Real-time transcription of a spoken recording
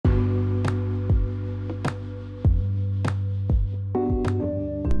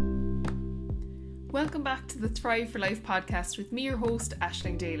welcome back to the Thrive for Life podcast with me, your host,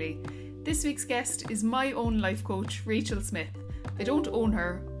 Aisling Daly. This week's guest is my own life coach, Rachel Smith. I don't own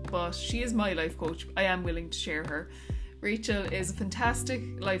her, but she is my life coach. I am willing to share her. Rachel is a fantastic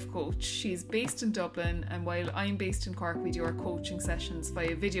life coach. She's based in Dublin, and while I'm based in Cork, we do our coaching sessions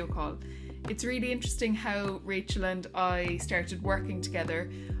via video call. It's really interesting how Rachel and I started working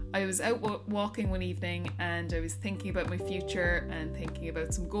together. I was out walking one evening and I was thinking about my future and thinking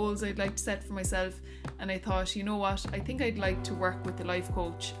about some goals I'd like to set for myself, and I thought, you know what, I think I'd like to work with a life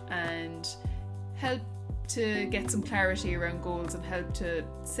coach and help to get some clarity around goals and help to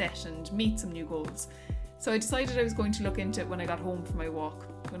set and meet some new goals. So I decided I was going to look into it when I got home from my walk.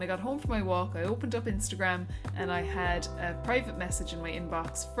 When I got home from my walk, I opened up Instagram and I had a private message in my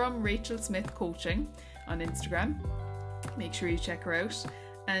inbox from Rachel Smith Coaching on Instagram. Make sure you check her out.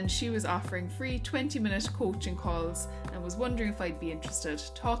 And she was offering free 20-minute coaching calls and was wondering if I'd be interested.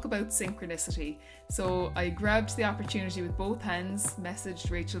 Talk about synchronicity. So I grabbed the opportunity with both hands,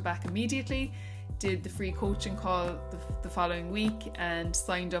 messaged Rachel back immediately, did the free coaching call the following week and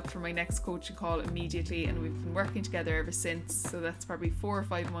signed up for my next coaching call immediately, and we've been working together ever since. So that's probably 4 or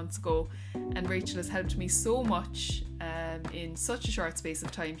 5 months ago, and Rachel has helped me so much in such a short space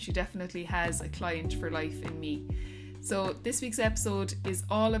of time. She definitely has a client for life in me. So this week's episode is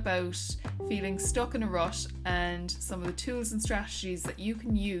all about feeling stuck in a rut and some of the tools and strategies that you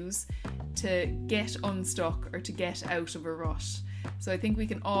can use to get unstuck or to get out of a rut. So I think we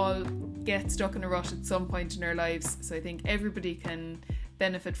can all get stuck in a rut at some point in our lives. So I think everybody can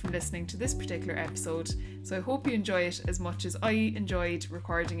benefit from listening to this particular episode. So I hope you enjoy it as much as I enjoyed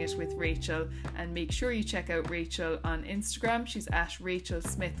recording it with Rachel, and make sure you check out Rachel on Instagram. She's at Rachel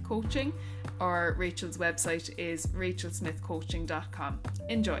Smith Coaching, or Rachel's website is rachelsmithcoaching.com.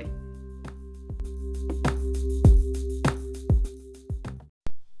 Enjoy.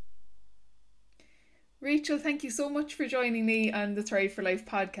 Rachel, thank you so much for joining me on the Thrive for Life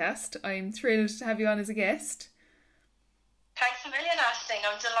podcast. I'm thrilled to have you on as a guest. Thanks a million, Aisling.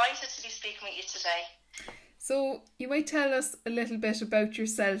 I'm delighted to be speaking with you today. So you might tell us a little bit about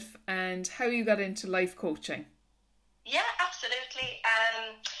yourself and how you got into life coaching. Yeah, absolutely.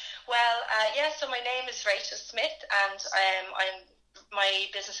 So my name is Rachel Smith, and my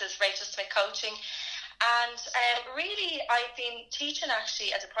business is Rachel Smith Coaching. And really, I've been teaching actually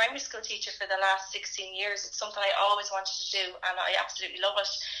as a primary school teacher for the last 16 years. It's something I always wanted to do, and I absolutely love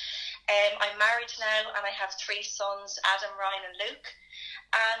it. I'm married now, and I have 3 sons, Adam, Ryan and Luke.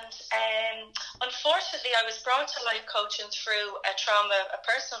 And unfortunately, I was brought to life coaching through a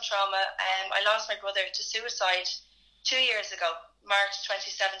personal trauma. I lost my brother to suicide 2 years ago, March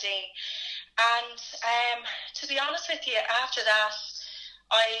 2017. And to be honest with you, after that,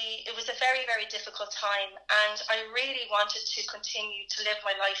 it was a very, very difficult time, and I really wanted to continue to live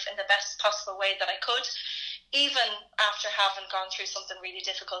my life in the best possible way that I could, even after having gone through something really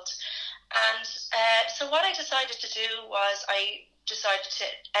difficult. And so what I decided to do was I decided to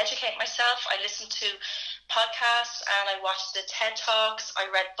educate myself. I listened to podcasts and I watched the TED Talks, I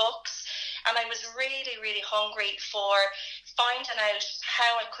read books, and I was really, really hungry for finding out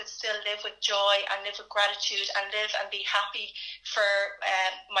how I could still live with joy and live with gratitude and live and be happy for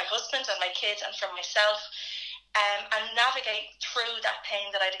my husband and my kids and for myself, and navigate through that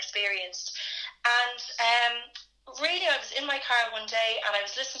pain that I'd experienced. And really, I was in my car one day and I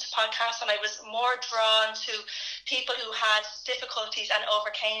was listening to podcasts, and I was more drawn to people who had difficulties and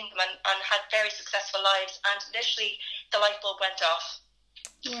overcame them and had very successful lives, and literally the light bulb went off.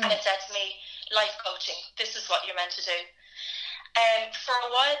 Yeah. And it said to me, life coaching, this is what you're meant to do. For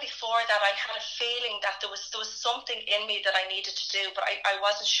a while before that, I had a feeling that there was something in me that I needed to do, but I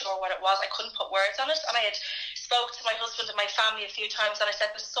wasn't sure what it was. I couldn't put words on it, and I had spoke to my husband and my family a few times, and I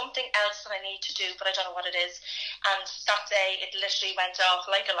said, there's something else that I need to do, but I don't know what it is. And that day, it literally went off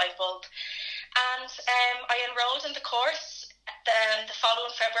like a light bulb. And I enrolled in the course the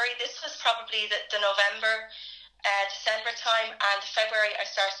following February. This was probably the November, December time, and February I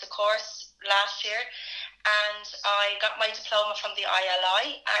started the course last year. And I got my diploma from the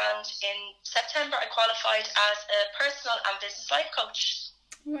ILI, and in September I qualified as a personal and business life coach.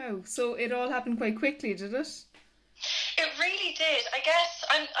 Wow, so it all happened quite quickly, did it? It really did. I guess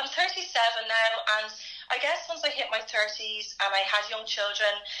I'm 37 now, and I guess once I hit my 30s and I had young children,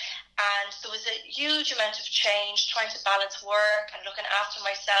 and there was a huge amount of change, trying to balance work and looking after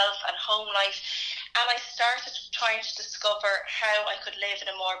myself and home life. And I started trying to discover how I could live in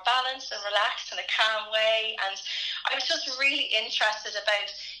a more balanced and relaxed and a calm way. And I was just really interested about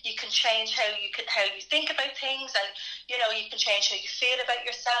you can change how you think about things, and you can change how you feel about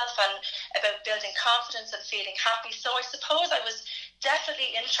yourself and about building confidence and feeling happy. So I suppose I was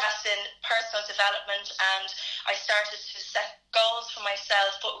definitely interested in personal development, and I started to set goals for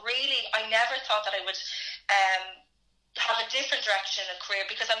myself, but really I never thought that I would have a different direction in a career,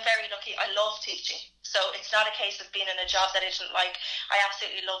 because I'm very lucky. I love teaching, so it's not a case of being in a job that I didn't like. I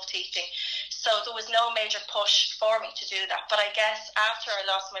absolutely love teaching, so there was no major push for me to do that. But I guess after I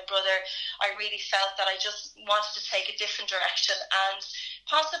lost my brother, I really felt that I just wanted to take a different direction, and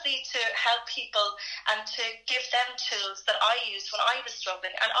possibly to help people and to give them tools that I used when I was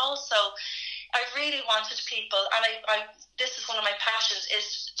struggling. And also I really wanted people, and I this is one of my passions,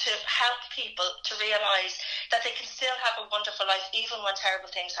 is to help people to realise that they can still have a wonderful life even when terrible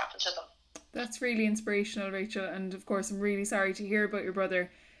things happen to them. That's really inspirational, Rachel, and of course I'm really sorry to hear about your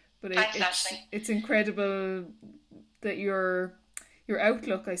brother, but it's incredible that your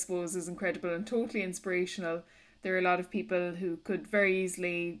outlook, I suppose, is incredible and totally inspirational. There are a lot of people who could very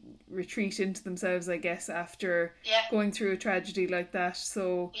easily retreat into themselves, I guess, after going through a tragedy like that.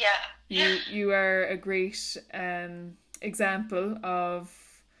 So you are a great example of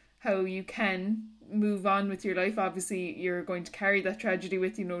how you can move on with your life. Obviously, you're going to carry that tragedy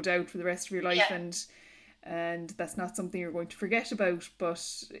with you, no doubt, for the rest of your life, and that's not something you're going to forget about.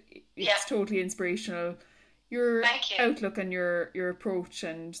 But it's totally inspirational. Your outlook and your approach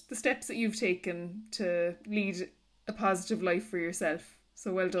and the steps that you've taken to lead a positive life for yourself.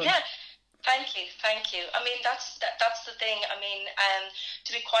 So well done. Yeah, thank you. I mean, that's the thing. I mean,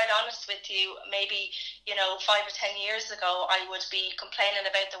 to be quite honest with you, maybe 5 or 10 years ago, I would be complaining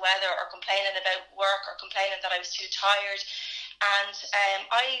about the weather, or complaining about work, or complaining that I was too tired. And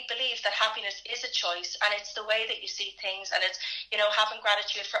I believe that happiness is a choice, and it's the way that you see things, and it's, having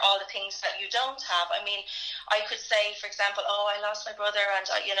gratitude for all the things that you don't have. I mean, I could say, for example, oh, I lost my brother, and,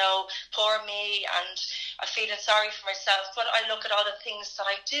 poor me, and I'm feeling sorry for myself. But I look at all the things that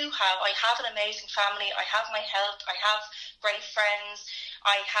I do have. I have an amazing family. I have my health. I have great friends.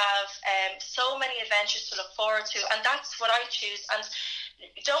 I have so many adventures to look forward to, and that's what I choose. And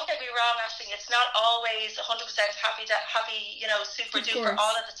don't get me wrong, Aisling, it's not always 100% happy, super duper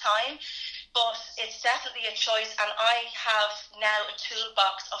all of the time, but it's definitely a choice. And I have now a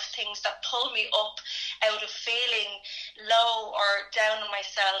toolbox of things that pull me up out of feeling low or down on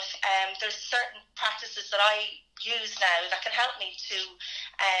myself. There's certain practices that I use now that can help me to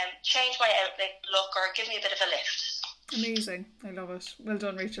change my outlook or give me a bit of a lift. Amazing. I love it. Well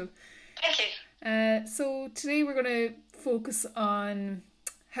done, Rachel. Thank you. So today we're going to focus on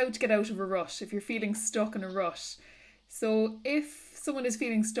how to get out of a rut if you're feeling stuck in a rut. So if someone is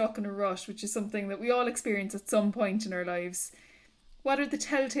feeling stuck in a rut, which is something that we all experience at some point in our lives, what are the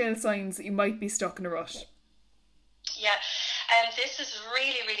telltale signs that you might be stuck in a rut? Yeah, this is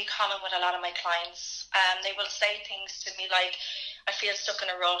really, really common with a lot of my clients. They will say things to me like, I feel stuck in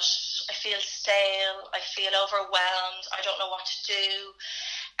a rut, I feel stale, I feel overwhelmed, I don't know what to do.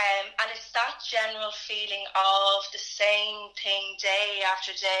 And it's that general feeling of the same thing day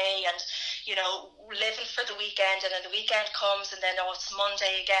after day, and living for the weekend, and then the weekend comes, and then it's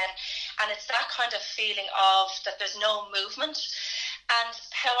Monday again, and it's that kind of feeling of that there's no movement. And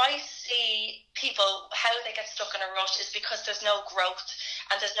how I see people, how they get stuck in a rut, is because there's no growth,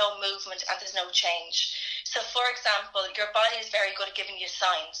 and there's no movement, and there's no change. So for example, your body is very good at giving you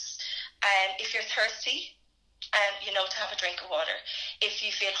signs. If you're thirsty, to have a drink of water. If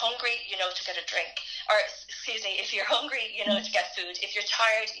you feel hungry, to get a drink. Or, if you're hungry, to get food. If you're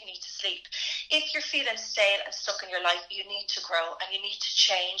tired, you need to sleep. If you're feeling stale and stuck in your life, you need to grow, and you need to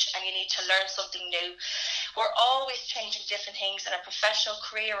change, and you need to learn something new. We're always changing different things in our professional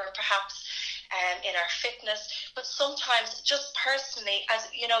career, or perhaps in our fitness, but sometimes just personally,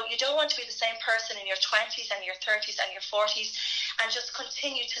 as you don't want to be the same person in your 20s and your 30s and your 40s and just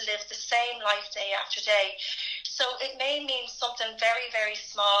continue to live the same life day after day. So it may mean something very, very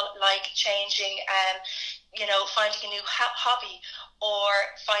small, like changing, finding a new hobby, or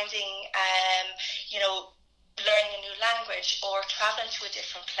finding, learning a new language, or traveling to a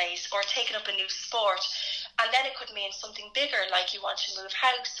different place, or taking up a new sport. And then it could mean something bigger, like you want to move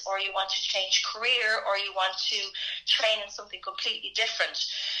house, or you want to change career, or you want to train in something completely different.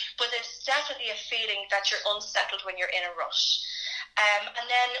 But it's definitely a feeling that you're unsettled when you're in a rush. And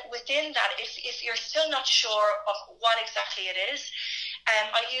then within that, if you're still not sure of what exactly it is,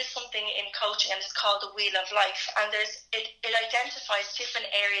 I use something in coaching, and it's called the Wheel of Life. And it identifies different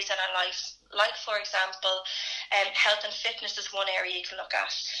areas in our life. Like, for example, health and fitness is one area you can look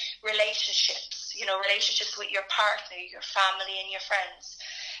at. Relationships, relationships with your partner, your family, and your friends.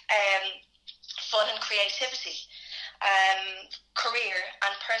 Fun and creativity. Career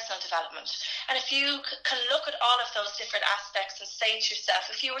and personal development. And if you can look at all of those different aspects and say to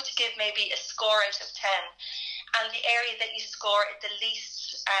yourself, if you were to give maybe a score out of 10, and the area that you score the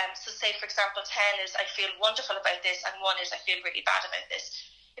least, so say for example 10 is I feel wonderful about this, and 1 is I feel really bad about this.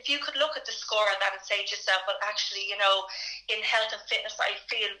 If you could look at the score on that and say to yourself, well, actually, you know, in health and fitness, I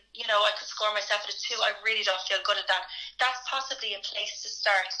feel, you know, I could score myself at a 2. I really don't feel good at that. That's possibly a place to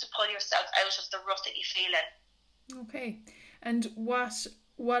start to pull yourself out of the rut that you feel in. Okay. And what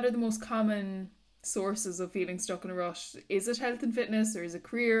are the most common sources of feeling stuck in a rut? Is it health and fitness, or is it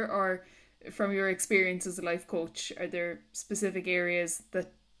career, or from your experience as a life coach, are there specific areas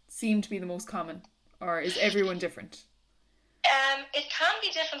that seem to be the most common, or is everyone different? It can be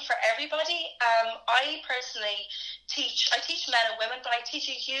different for everybody. I personally teach men and women, but I teach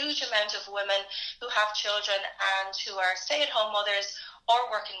a huge amount of women who have children and who are stay-at-home mothers or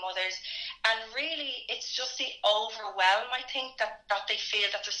working mothers. And really, it's just the overwhelm, I think, that they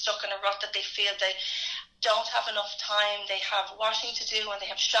feel that they're stuck in a rut, that they feel they don't have enough time. They have washing to do, and they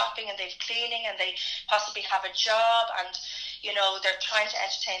have shopping, and they have cleaning, and they possibly have a job, and you know, they're trying to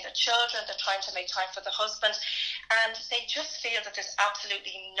entertain their children, they're trying to make time for the husband, and they just feel that there's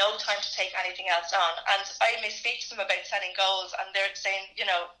absolutely no time to take anything else on. And I may speak to them about setting goals, and they're saying, you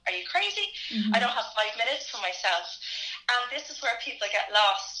know, are you crazy? I don't have 5 minutes for myself. And this is where people get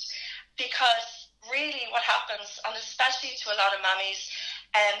lost, because really what happens, and especially to a lot of mummies,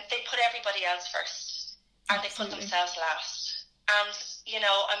 they put everybody else first, and they put themselves last. And, you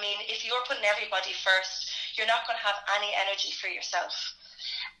know, I mean, if you're putting everybody first, you're not going to have any energy for yourself.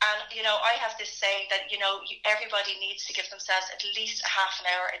 And, you know, I have this saying that, you know, everybody needs to give themselves at least a half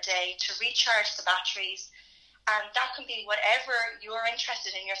an hour a day to recharge the batteries. And that can be whatever you're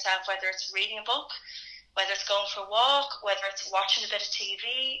interested in yourself, whether it's reading a book, whether it's going for a walk, whether it's watching a bit of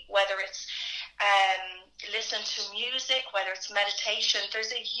TV, whether it's listening to music, whether it's meditation.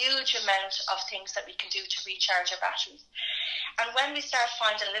 There's a huge amount of things that we can do to recharge our batteries. And when we start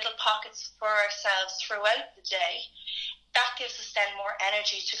finding little pockets for ourselves throughout the day, that gives us then more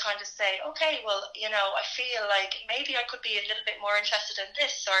energy to kind of say, okay, well, you know, I feel like maybe I could be a little bit more interested in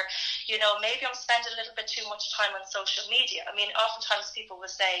this, or, you know, maybe I'm spending a little bit too much time on social media. I mean, oftentimes people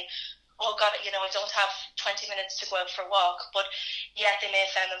will say, oh God, you know, I don't have 20 minutes to go out for a walk, but yet they may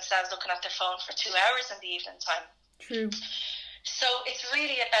have found themselves looking at their phone for 2 hours in the evening time. True. So it's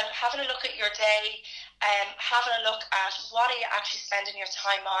really about having a look at your day, having a look at what are you actually spending your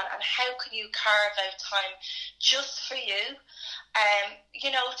time on, and how can you carve out time just for you, you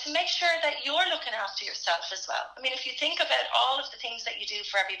know, to make sure that you're looking after yourself as well. I mean, if you think about all of the things that you do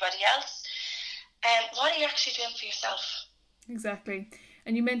for everybody else, what are you actually doing for yourself? Exactly.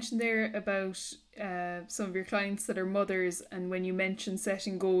 And you mentioned there about some of your clients that are mothers, and when you mention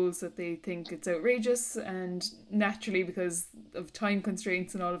setting goals that they think it's outrageous, and naturally because of time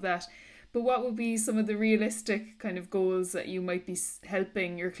constraints and all of that. But what would be some of the realistic kind of goals that you might be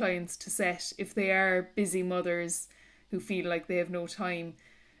helping your clients to set if they are busy mothers who feel like they have no time?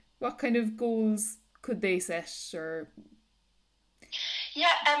 What kind of goals could they set? Or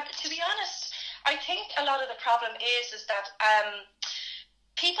yeah, to be honest, I think a lot of the problem is that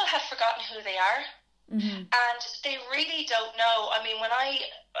people have forgotten who they are. And they really don't know. I mean, when I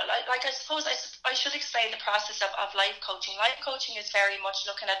suppose I should explain the process of life coaching. Life coaching is very much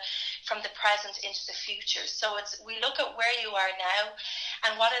looking at from the present into the future. So we look at where you are now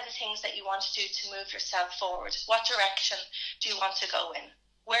and what are the things that you want to do to move yourself forward. What direction do you want to go in?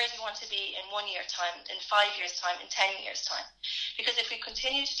 Where do you want to be in 1 year's time, in 5 years' time, in 10 years' time? Because if we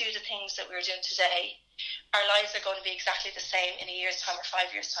continue to do the things that we're doing today, our lives are going to be exactly the same in a year's time or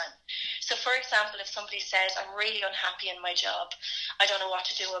 5 years' time. So, for example, if somebody says, I'm really unhappy in my job, I don't know what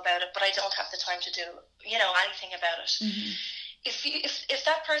to do about it, but I don't have the time to do, you know, anything about it. If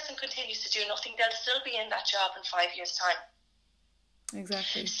that person continues to do nothing, they'll still be in that job in 5 years' time.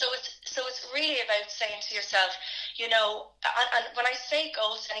 Exactly. So it's really about saying to yourself, you know, and when I say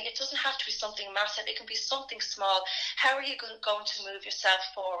goal setting, it doesn't have to be something massive. It can be something small. How are you going to move yourself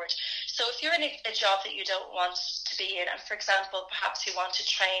forward? So if you're in a job that you don't want to be in, and for example, perhaps you want to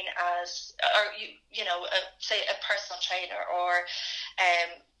train as, or you know, say a personal trainer or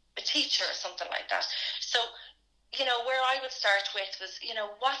a teacher or something like that. So, you know, where I would start with was, you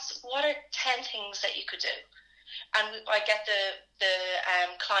know, what are 10 things that you could do? And I get the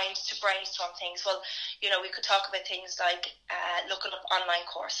clients to brainstorm things. Well, you know, we could talk about things like looking up online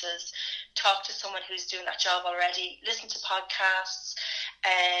courses, talk to someone who's doing that job already, listen to podcasts,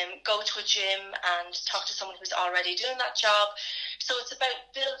 go to a gym and talk to someone who's already doing that job. So it's about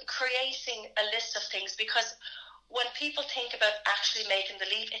creating a list of things, because when people think about actually making the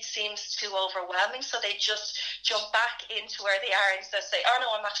leap, it seems too overwhelming. So they just jump back into where they are and so say, oh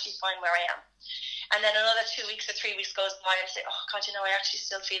no, I'm actually fine where I am. And then another 2 weeks or 3 weeks goes by and say, oh God, you know, I actually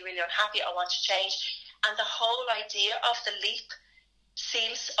still feel really unhappy. I want to change. and the whole idea of the leap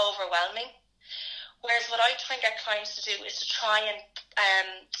seems overwhelming. Whereas what I try and get clients to do is to try and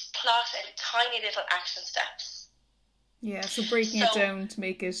plot in tiny little action steps. Yeah, so breaking it down to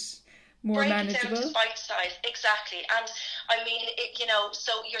make it more manageable. Break it down to bite size, exactly. And I mean,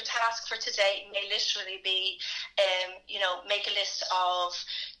 so your task for today may literally be, make a list of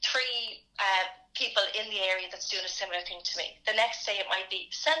 3 people in the area that's doing a similar thing to me. The next day it might be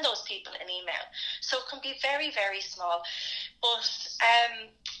send those people an email. So it can be very, very small. But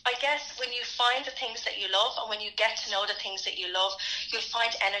I guess when you find the things that you love and when you get to know the things that you love, you'll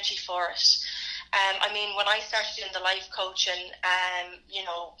find energy for it. I mean, when I started doing the life coaching,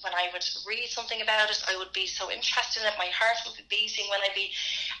 when I would read something about it, I would be so interested in it. My heart would be beating when I'd be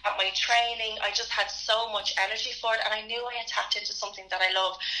at my training. I just had so much energy for it, and I knew I had tapped into something that I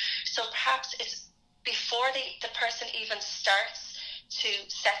love. So perhaps it's before the person even starts to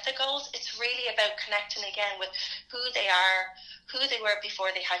set the goals, it's really about connecting again with who they are, who they were before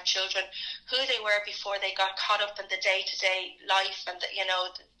they had children, who they were before they got caught up in the day-to-day life and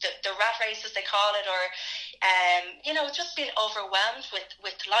the rat race, as they call it, or just being overwhelmed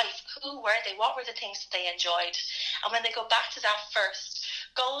with life. Who were they? What were the things that they enjoyed? And when they go back to that first,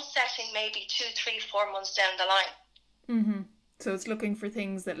 goal setting maybe 2, 3, 4 months down the line. Mm-hmm. So it's looking for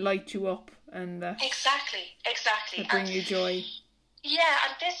things that light you up and that exactly that bring you joy. Yeah,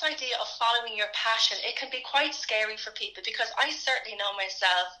 and this idea of following your passion, it can be quite scary for people, because I certainly know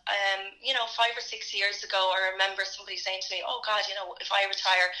myself, 5 or 6 years ago, I remember somebody saying to me, oh God, if I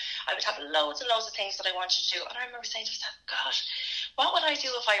retire, I would have loads and loads of things that I want to do. And I remember saying to myself, gosh, what would I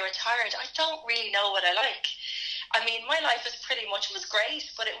do if I retired? I don't really know what I like. I mean, my life was it was great,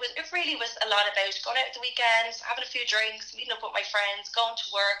 but it really was a lot about going out at the weekends, having a few drinks, meeting up with my friends, going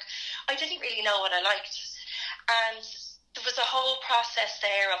to work. I didn't really know what I liked. And there was a whole process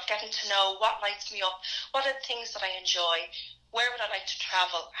there of getting to know what lights me up, what are the things that I enjoy, where would I like to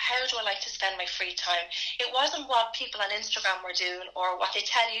travel, how do I like to spend my free time. It wasn't what people on Instagram were doing or what they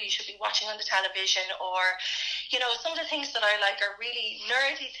tell you should be watching on the television, or some of the things that I like are really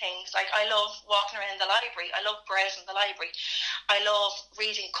nerdy things. Like, I love walking around the library, I love browsing the library, I love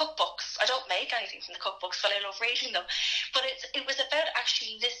reading cookbooks. I don't make anything from the cookbooks, but I love reading them. But it was about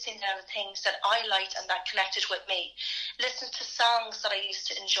actually listening to the things that I liked and that connected with me, listening to songs that I used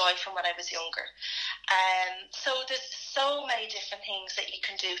to enjoy from when I was younger. So there's so many different things that you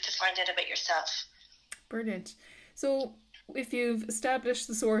can do to find out about yourself. Brilliant. So if you've established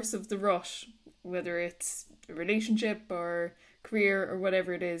the source of the rut, whether it's a relationship or career or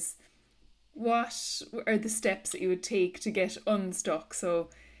whatever it is, what are the steps that you would take to get unstuck? So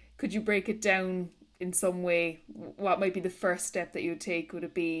could you break it down in some way? What might be the first step that you would take? Would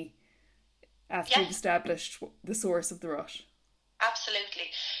it be after you've established the source of the rut? Absolutely.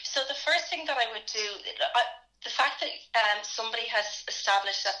 So the first thing that I would do, the fact that somebody has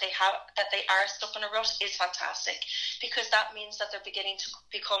established that they are stuck in a rut is fantastic, because that means that they're beginning to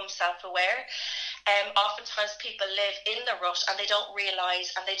become self-aware. Oftentimes people live in the rut and they don't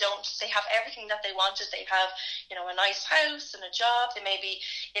realise, and they have everything that they wanted. They have, a nice house and a job. They may be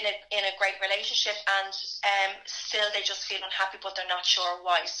in a great relationship, and still they just feel unhappy, but they're not sure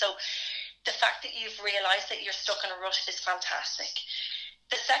why. So the fact that you've realised that you're stuck in a rut is fantastic.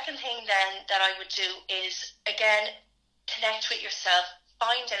 The second thing then that I would do is, again, connect with yourself,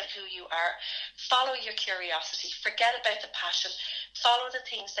 find out who you are, follow your curiosity, forget about the passion, follow the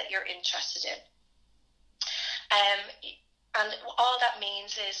things that you're interested in. And all that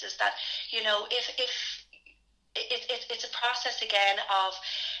means is that, if it's a process again of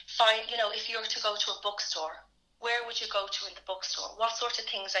if you were to go to a bookstore, where would you go to in the bookstore? What sort of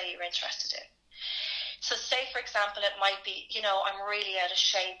things are you interested in? So say, for example, it might be, I'm really out of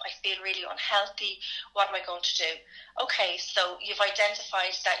shape, I feel really unhealthy, what am I going to do? Okay, so you've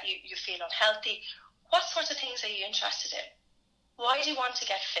identified that you feel unhealthy. What sorts of things are you interested in? Why do you want to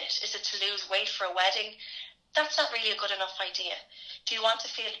get fit? Is it to lose weight for a wedding? That's not really a good enough idea. Do you want to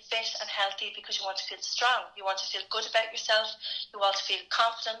feel fit and healthy because you want to feel strong? You want to feel good about yourself? You want to feel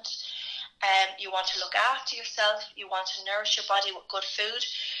confident? You want to look after yourself, you want to nourish your body with good food.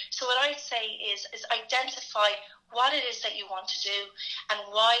 So what I'd say is identify what it is that you want to do and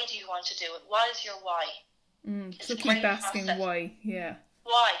why do you want to do it. What is your why? So keep asking why, yeah.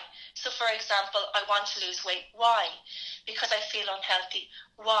 Why? So for example, I want to lose weight. Why? Because I feel unhealthy.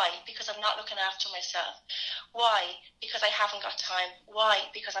 Why? Because I'm not looking after myself. Why? Because I haven't got time. Why?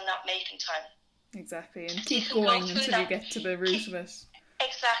 Because I'm not making time. Exactly, and keep going until you get to the root of it.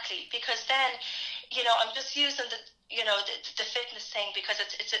 Exactly, because then, I'm just using the fitness thing, because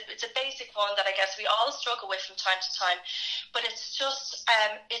it's a basic one that I guess we all struggle with from time to time, but it's just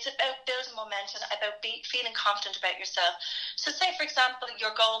it's about building momentum, about feeling confident about yourself. So say, for example,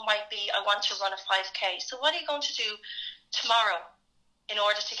 your goal might be, I want to run a 5K. So what are you going to do tomorrow in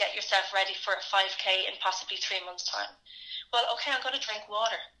order to get yourself ready for a 5K in possibly 3 months' time? Well, okay, I'm going to drink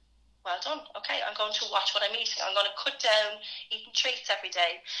water. Well done. Okay, I'm going to watch what I'm eating. I'm going to cut down eating treats every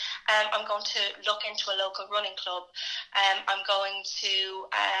day. I'm going to look into a local running club. I'm going to,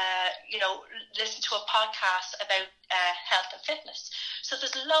 listen to a podcast about health and fitness. So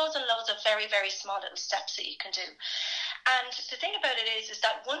there's loads and loads of very, very small little steps that you can do. And the thing about it is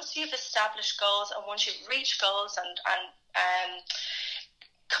that once you've established goals and once you've reached goals and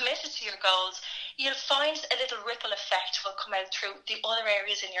committed to your goals, you'll find a little ripple effect will come out through the other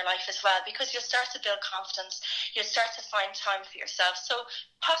areas in your life as well, because you'll start to build confidence, you'll start to find time for yourself. So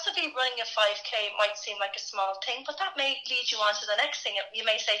possibly running a 5K might seem like a small thing, but that may lead you on to the next thing. You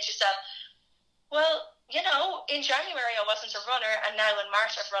may say to yourself, well, in January I wasn't a runner, and now in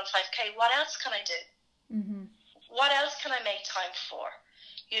March I've run 5K. What else can I do? Mm-hmm. What else can I make time for?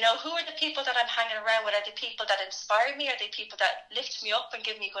 Who are the people that I'm hanging around with? Are they people that inspire me? Are they people that lift me up and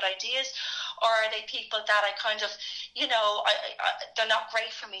give me good ideas? Or are they people that I kind of, they're not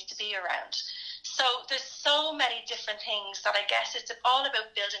great for me to be around? So there's so many different things that I guess it's all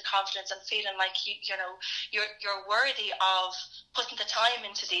about building confidence and feeling like, you're worthy of putting the time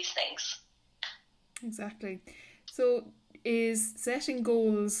into these things. Exactly. So is setting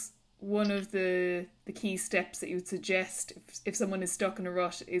goals one of the key steps that you would suggest if someone is stuck in a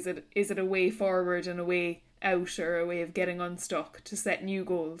rut? Is it a way forward and a way out, or a way of getting unstuck, to set new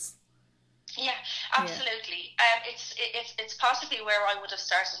goals? Yeah, absolutely. Yeah. It's possibly where I would have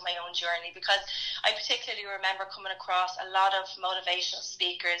started my own journey, because I particularly remember coming across a lot of motivational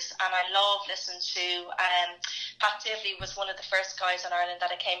speakers, and I love listening to Pat Divley was one of the first guys in Ireland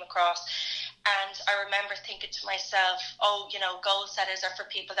that I came across. And I remember thinking to myself, goal setters are for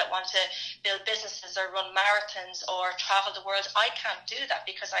people that want to build businesses or run marathons or travel the world. I can't do that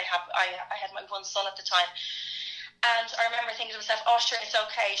because I had my one son at the time. And I remember thinking to myself, oh, sure, it's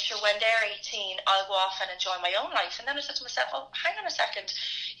okay. Sure, when they're 18, I'll go off and enjoy my own life. And then I said to myself, oh, hang on a second.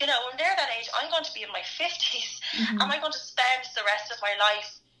 When they're that age, I'm going to be in my 50s. Mm-hmm. Am I going to spend the rest of my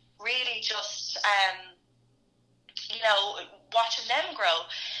life really just, watching them grow?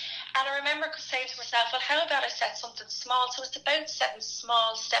 And I remember saying to myself, well, how about I set something small? So it's about setting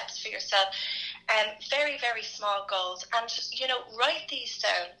small steps for yourself, very, very small goals. And, write these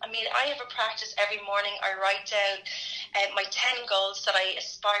down. I mean, I have a practice every morning. I write down my 10 goals that I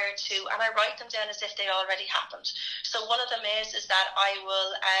aspire to, and I write them down as if they already happened. So one of them is that I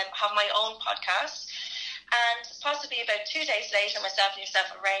will have my own podcast. And possibly about 2 days later, myself and yourself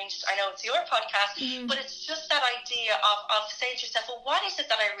arranged, I know it's your podcast, mm-hmm. but it's just that idea of saying to yourself, well, what is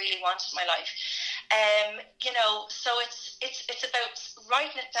it that I really want in my life? So it's about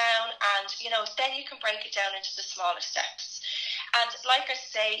writing it down, and, then you can break it down into the smaller steps. And like I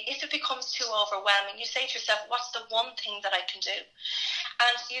say, if it becomes too overwhelming, you say to yourself, what's the one thing that I can do?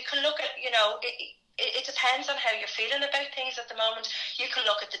 And you can look at, it depends on how you're feeling about things at the moment. You can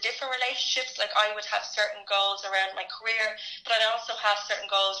look at the different relationships. Like I would have certain goals around my career, but I'd also have certain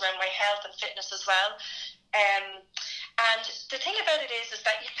goals around my health and fitness as well. And the thing about it is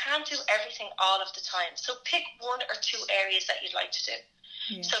that you can't do everything all of the time. So pick one or two areas that you'd like to do.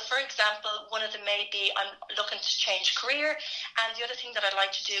 Yeah. So, for example, one of them may be I'm looking to change career, and the other thing that I'd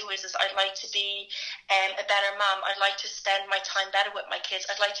like to do is I'd like to be a better mom. I'd like to spend my time better with my kids.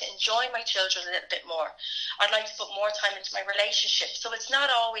 I'd like to enjoy my children a little bit more. I'd like to put more time into my relationship. So it's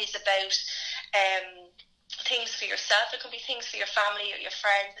not always about things for yourself. It can be things for your family or your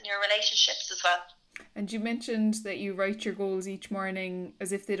friends and your relationships as well. And you mentioned that you write your goals each morning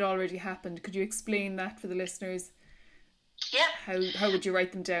as if they'd already happened. Could you explain that for the listeners? Yeah. How would you write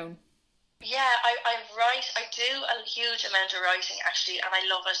them down? Yeah, I write. I do a huge amount of writing, actually, and I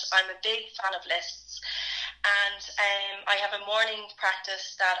love it. I'm a big fan of lists. And I have a morning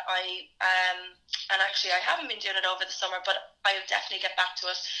practice that and actually I haven't been doing it over the summer, but I'll definitely get back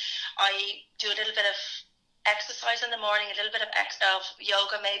to it. I do a little bit of exercise in the morning, a little bit of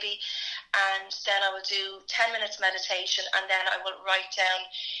yoga maybe, and then I will do 10 minutes meditation, and then I will write down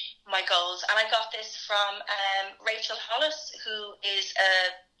my goals. And I got this from Rachel Hollis, who is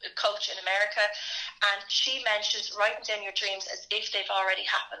a coach in America, and she mentions writing down your dreams as if they've already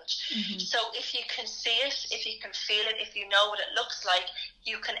happened. Mm-hmm. So if you can see it, if you can feel it, if you know what it looks like,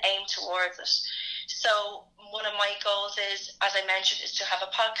 you can aim towards it. So one of my goals is, as I mentioned, is to have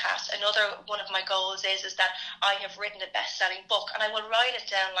a podcast. Another one of my goals is that I have written a best-selling book, and I will write it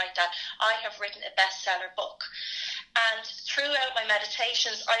down like that. I have written a bestseller book. And throughout my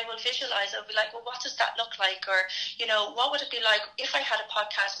meditations, I will visualize. I'll be like, well, what does that look like? Or, you know, what would it be like if I had a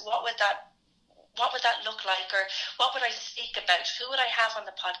podcast? What would that look like? Or what would I speak about? Who would I have on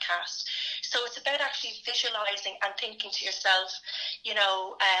the podcast? So it's about actually visualizing and thinking to yourself, you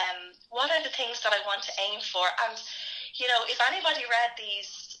know, what are the things that I want to aim for? And, you know, if anybody read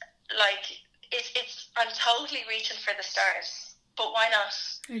these, like, it's I'm totally reaching for the stars, but why not?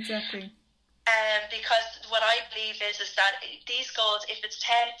 Exactly. Because what I believe is that these goals, if it's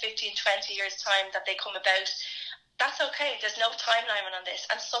 10, 15, 20 years time that they come about, that's okay. There's no timeline on this.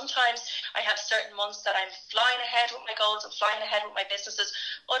 And sometimes I have certain months that I'm flying ahead with my goals, I'm flying ahead with my businesses.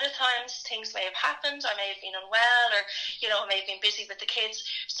 Other times things may have happened. I may have been unwell, or, you know, I may have been busy with the kids.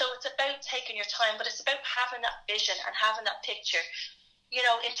 So it's about taking your time, but it's about having that vision and having that picture. You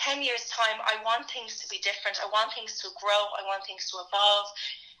know, in 10 years time, I want things to be different. I want things to grow. I want things to evolve.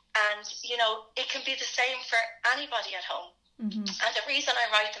 And, you know, it can be the same for anybody at home. Mm-hmm. And the reason I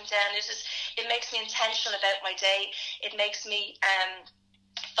write them down is it makes me intentional about my day. It makes me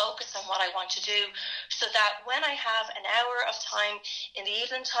focus on what I want to do, so that when I have an hour of time in the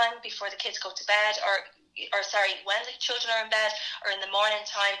evening time before the kids go to bed, or when the children are in bed, or in the morning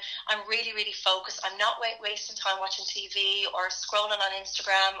time, I'm really, really focused. I'm not wasting time watching TV or scrolling on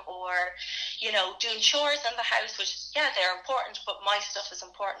Instagram, or, you know, doing chores in the house, which, yeah, they're important, but my stuff is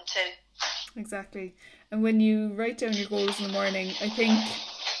important too. Exactly. And when you write down your goals in the morning, I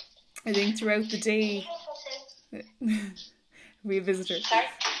think throughout the day, we have visitors. Sorry?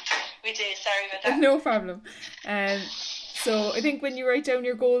 We do, sorry about that. No problem. So I think when you write down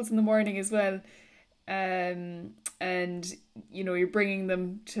your goals in the morning as well, and, you know, you're bringing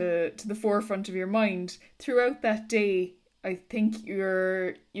them to the forefront of your mind throughout that day, I think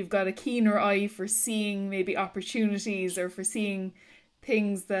you've got a keener eye for seeing maybe opportunities, or for seeing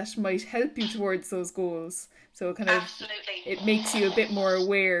things that might help you towards those goals. So kind of, absolutely, it makes you a bit more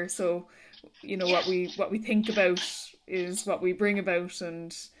aware. So, you know, what we think about is what we bring about,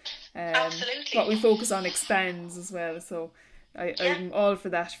 and what we focus on expands as well. So I'm all for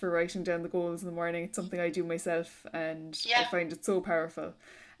that, for writing down the goals in the morning. It's something I do myself, and I find it so powerful.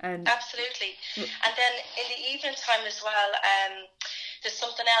 And absolutely. And then in the evening time as well, there's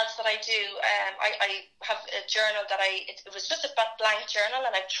something else that I do. I have a journal that it was just a blank journal,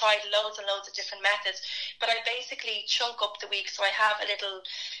 and I've tried loads and loads of different methods, but I basically chunk up the week. So I have a little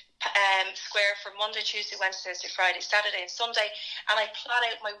square for Monday, Tuesday, Wednesday, Thursday, Friday, Saturday and Sunday, and I plot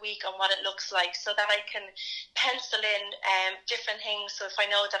out my week on what it looks like, so that I can pencil in different things. So if I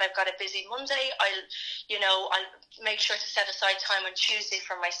know that I've got a busy Monday, I'll make sure to set aside time on Tuesday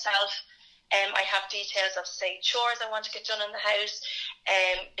for myself. I have details of, say, chores I want to get done in the house.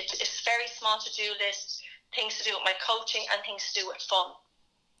 It's very small to-do list, things to do with my coaching, and things to do with fun.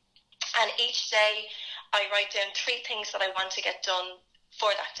 And each day I write down 3 things that I want to get done for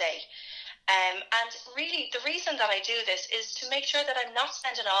that day. And really, the reason that I do this is to make sure that I'm not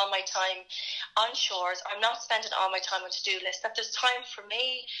spending all my time on chores. I'm not spending all my time on to-do lists. That there's time for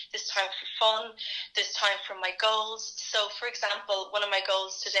me, there's time for fun, there's time for my goals. So, for example, one of my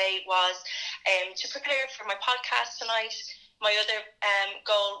goals today was to prepare for my podcast tonight. My other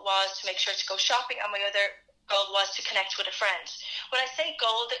goal was to make sure to go shopping, and my other goal was to connect with a friend. When I say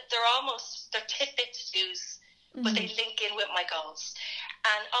goal, they're tidbit to-dos, but they link in with my goals.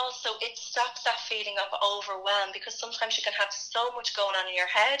 And also, it stops that feeling of overwhelm, because sometimes you can have so much going on in your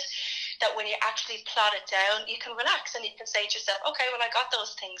head that when you actually plot it down, you can relax and you can say to yourself, okay, well, I got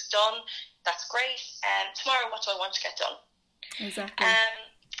those things done. That's great. Tomorrow, what do I want to get done? Exactly.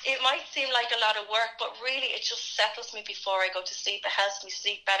 It might seem like a lot of work, but really it just settles me before I go to sleep. It helps me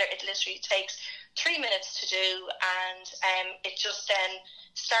sleep better. It literally takes 3 minutes to do, and it just then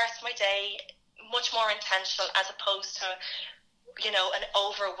starts my day much more intentional, as opposed to, you know, an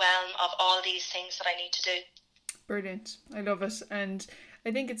overwhelm of all these things that I need to do. Brilliant. I love it. And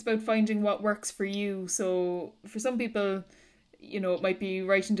I think it's about finding what works for you. So for some people, you know, it might be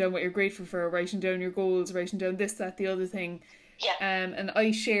writing down what you're grateful for, writing down your goals, writing down this, that, the other thing. Yeah. And I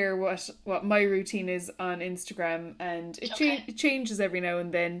share what my routine is on Instagram, and it changes every now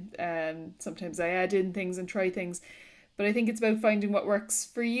and then. Sometimes I add in things and try things. But I think it's about finding what works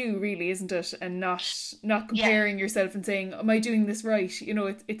for you, really, isn't it? And not comparing yourself and saying, am I doing this right? You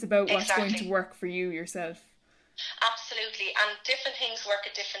know, it's about what's going to work for you yourself. Absolutely. And different things work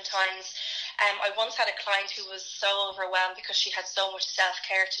at different times. I once had a client who was so overwhelmed because she had so much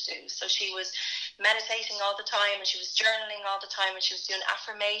self-care to do. So she was meditating all the time, and she was journaling all the time, and she was doing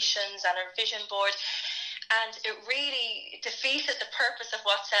affirmations and her vision board. And it really defeated the purpose of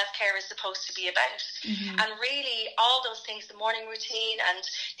what self-care is supposed to be about. And really, all those things, the morning routine and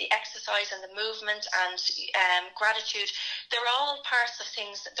the exercise and the movement and gratitude, they're all parts of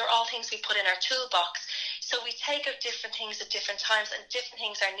things, they're all things we put in our toolbox. So we take out different things at different times, and different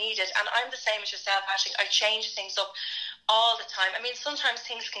things are needed. And I'm the same as yourself, Aisling. I change things up all the time. I mean, sometimes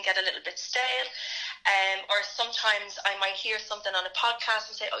things can get a little bit stale, or sometimes I might hear something on a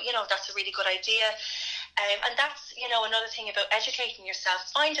podcast and say, oh, that's a really good idea. And that's, another thing about educating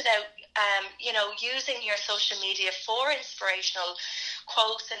yourself. Find it out, using your social media for inspirational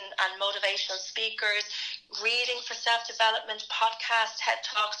quotes and motivational speakers, reading for self-development, podcasts, TED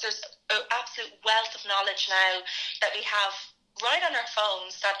Talks. There's an absolute wealth of knowledge now that we have right on our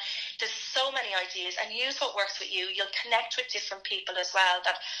phones, that there's so many ideas, and use what works with you. You'll connect with different people as well.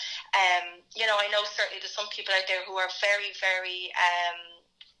 That, I know certainly there's some people out there who are very, very,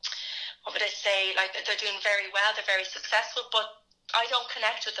 what would I say, like they're doing very well, they're very successful, but I don't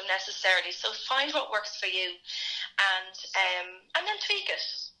connect with them necessarily. So find what works for you, and then tweak it.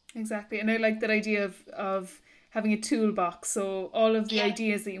 Exactly. And I like that idea of having a toolbox. So all of the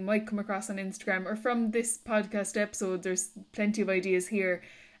ideas that you might come across on Instagram or from this podcast episode, there's plenty of ideas here,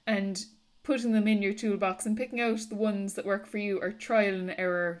 and putting them in your toolbox and picking out the ones that work for you, or trial and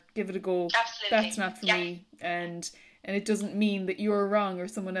error, give it a go. Absolutely. That's not for me. And it doesn't mean that you're wrong or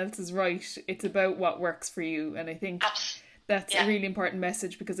someone else is right. It's about what works for you. And I think that's a really important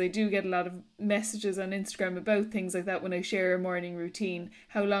message, because I do get a lot of messages on Instagram about things like that when I share a morning routine.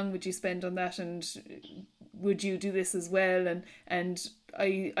 How long would you spend on that? And would you do this as well? And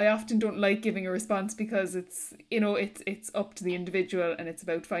I often don't like giving a response, because it's up to the individual, and it's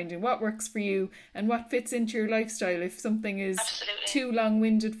about finding what works for you and what fits into your lifestyle. If something is too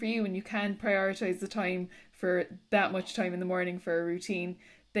long-winded for you and you can't prioritise the time for that much time in the morning for a routine,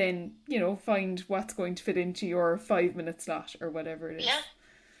 then, find what's going to fit into your 5-minute slot or whatever it is. Yeah,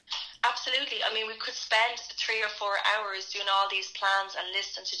 absolutely. I mean, we could spend 3 or 4 hours doing all these plans and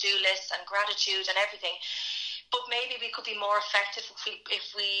lists and to-do lists and gratitude and everything. But maybe we could be more effective if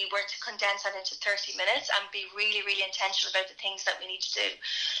we were to condense that into 30 minutes and be really, really intentional about the things that we need to do.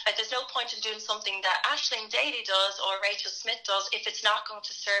 Like, there's no point in doing something that Aisling Daly does or Rachel Smith does if it's not going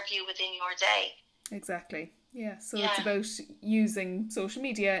to serve you within your day. Exactly. Yeah. So it's about using social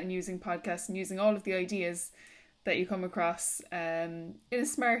media and using podcasts and using all of the ideas that you come across in a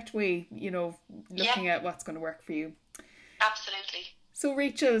smart way, looking at what's going to work for you. Absolutely. So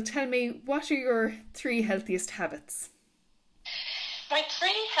Rachel, tell me, what are your 3 healthiest habits? My 3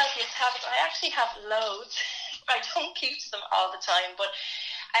 healthiest habits, I actually have loads. I don't keep them all the time, but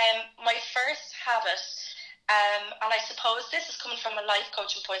my first habit, and I suppose this is coming from a life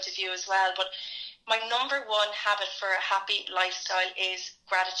coaching point of view as well, but my number 1 habit for a happy lifestyle is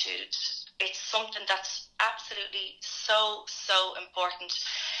gratitude. It's something that's absolutely so, so important.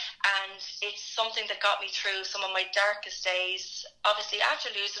 And it's something that got me through some of my darkest days. Obviously, after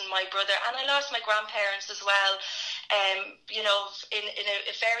losing my brother, and I lost my grandparents as well, in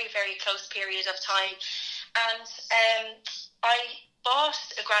a very, very close period of time. And I bought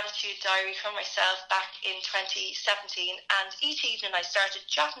a gratitude diary for myself back in 2017, and each evening I started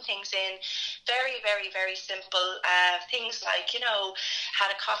jotting things in, very, very, very simple things like, had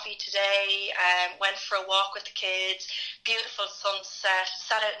a coffee today, went for a walk with the kids, beautiful sunset,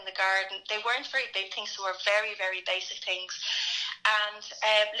 sat out in the garden. They weren't very big things, they were very, very basic things. And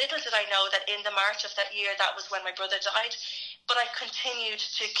little did I know that in the March of that year, that was when my brother died. But I continued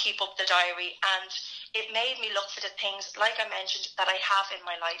to keep up the diary, and it made me look for the things, like I mentioned, that I have in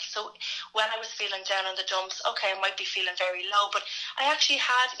my life. So when I was feeling down in the dumps, okay, I might be feeling very low, but I actually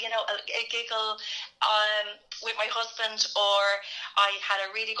had, a giggle with my husband, or I had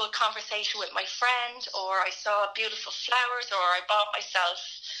a really good conversation with my friend, or I saw beautiful flowers, or I bought myself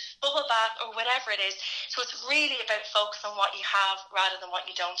bubble bath, or whatever it is. So it's really about focus on what you have rather than what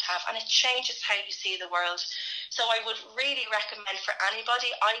you don't have, and it changes how you see the world. So I would really recommend for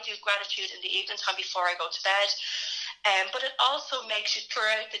anybody, I do gratitude in the evening time before I go to bed, but it also makes you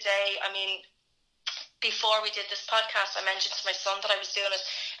throughout the day. I mean, before we did this podcast, I mentioned to my son that I was doing it,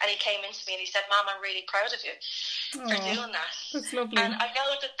 and he came into me and he said, "Mom, I'm really proud of you for doing that." That's lovely. And I know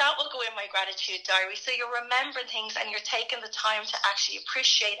that will go in my gratitude diary. So you're remembering things, and you're taking the time to actually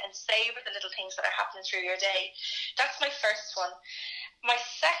appreciate and savor the little things that are happening through your day. That's my first one. My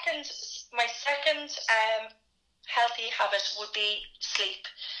second healthy habit would be sleep.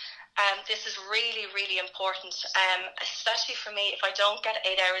 This is really, really important, especially for me. If I don't get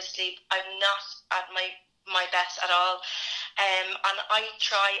 8 hours sleep, I'm not at my best at all. And I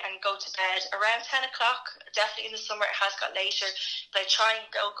try and go to bed around 10 o'clock. Definitely in the summer it has got later, but I try and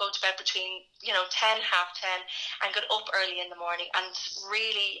go to bed between 10, half 10, and get up early in the morning. And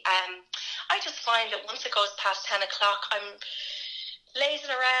really, I just find that once it goes past 10 o'clock, I'm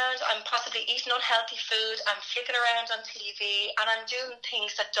lazing around, I'm possibly eating unhealthy food, I'm flicking around on TV, and I'm doing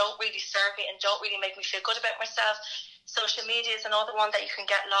things that don't really serve me and don't really make me feel good about myself. Social media is another one that you can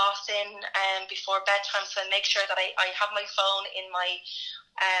get lost in before bedtime, so I make sure that I have my phone in my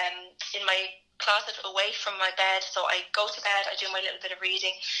closet away from my bed. So I go to bed, I do my little bit of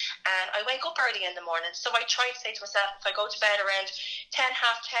reading, and I wake up early in the morning. So I try to say to myself, if I go to bed around 10,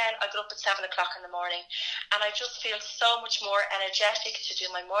 half 10, I get up at 7 o'clock in the morning, and I just feel so much more energetic to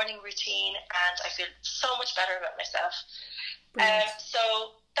do my morning routine, and I feel so much better about myself.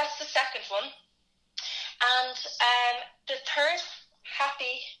 So that's the second one. And the third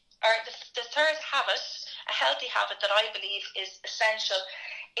habit, a healthy habit that I believe is essential,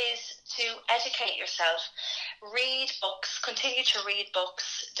 is to educate yourself. Read books, continue to read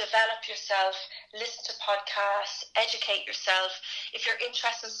books, develop yourself, listen to podcasts, educate yourself. If you're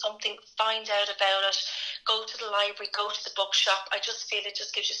interested in something, find out about it. Go to the library, go to the bookshop. I just feel it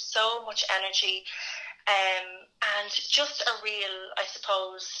just gives you so much energy. And just a real, I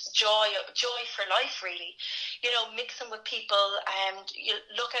suppose, joy for life, really. Mixing with people, you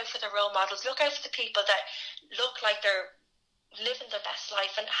look out for the role models, look out for the people that look like they're living their best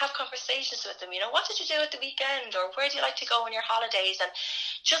life, and have conversations with them. What did you do at the weekend, or where do you like to go on your holidays? And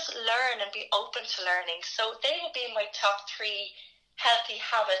just learn and be open to learning. So they will be my top 3 healthy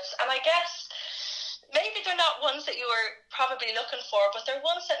habits. And I guess maybe they're not ones that you were probably looking for, but they're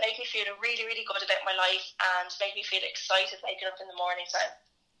ones that make me feel really, really good about my life and make me feel excited waking up in the morning time.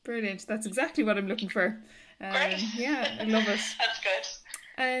 Brilliant. That's exactly what I'm looking for. Great. Yeah, I love it. That's good.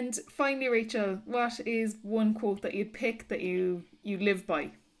 And finally, Rachel, what is one quote that you'd pick that you live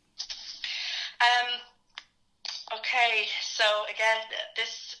by? Okay, so again,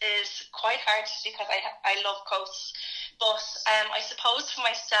 this is quite hard because I love quotes. But I suppose for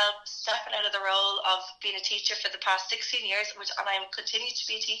myself, stepping out of the role of being a teacher for the past 16 years, and I continue to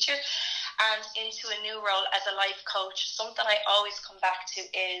be a teacher, and into a new role as a life coach, something I always come back to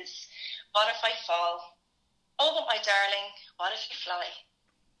is, what if I fall? Oh, but my darling, what if you fly?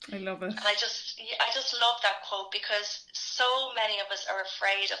 I love it. And I just love that quote, because so many of us are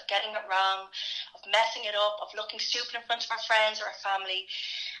afraid of getting it wrong, of messing it up, of looking stupid in front of our friends or our family.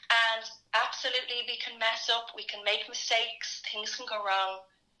 And absolutely, we can mess up, we can make mistakes, things can go wrong,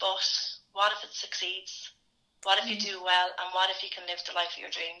 but what if it succeeds? What if you do well, and what if you can live the life of your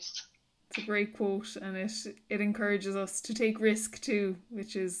dreams? It's a great quote, and it encourages us to take risk too,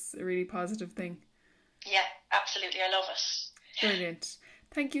 which is a really positive thing. Yeah, absolutely, I love it. Brilliant.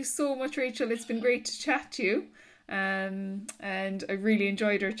 Thank you so much, Rachel. It's been great to chat to you, and I really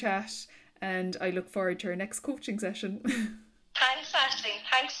enjoyed our chat, and I look forward to our next coaching session. Thanks, Aisling.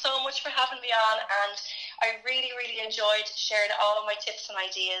 Thanks so much for having me on, and I really, really enjoyed sharing all of my tips and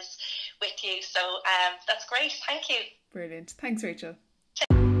ideas with you. So that's great. Thank you. Brilliant. Thanks, Rachel.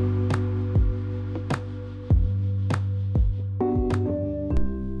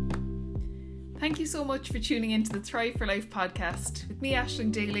 Thank you so much for tuning into the Thrive for Life podcast with me,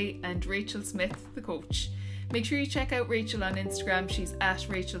 Aisling Daly, and Rachel Smith, the coach. Make sure you check out Rachel on Instagram. She's at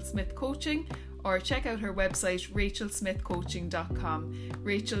Rachel Smith Coaching, or check out her website, rachelsmithcoaching.com.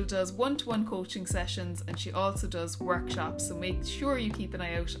 Rachel does one-to-one coaching sessions, and she also does workshops, so make sure you keep an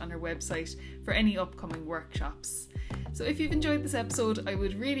eye out on her website for any upcoming workshops. So if you've enjoyed this episode, I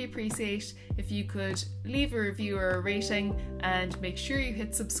would really appreciate if you could leave a review or a rating, and make sure you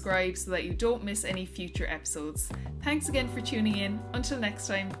hit subscribe so that you don't miss any future episodes. Thanks again for tuning in. Until next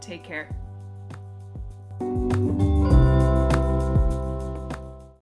time, take care.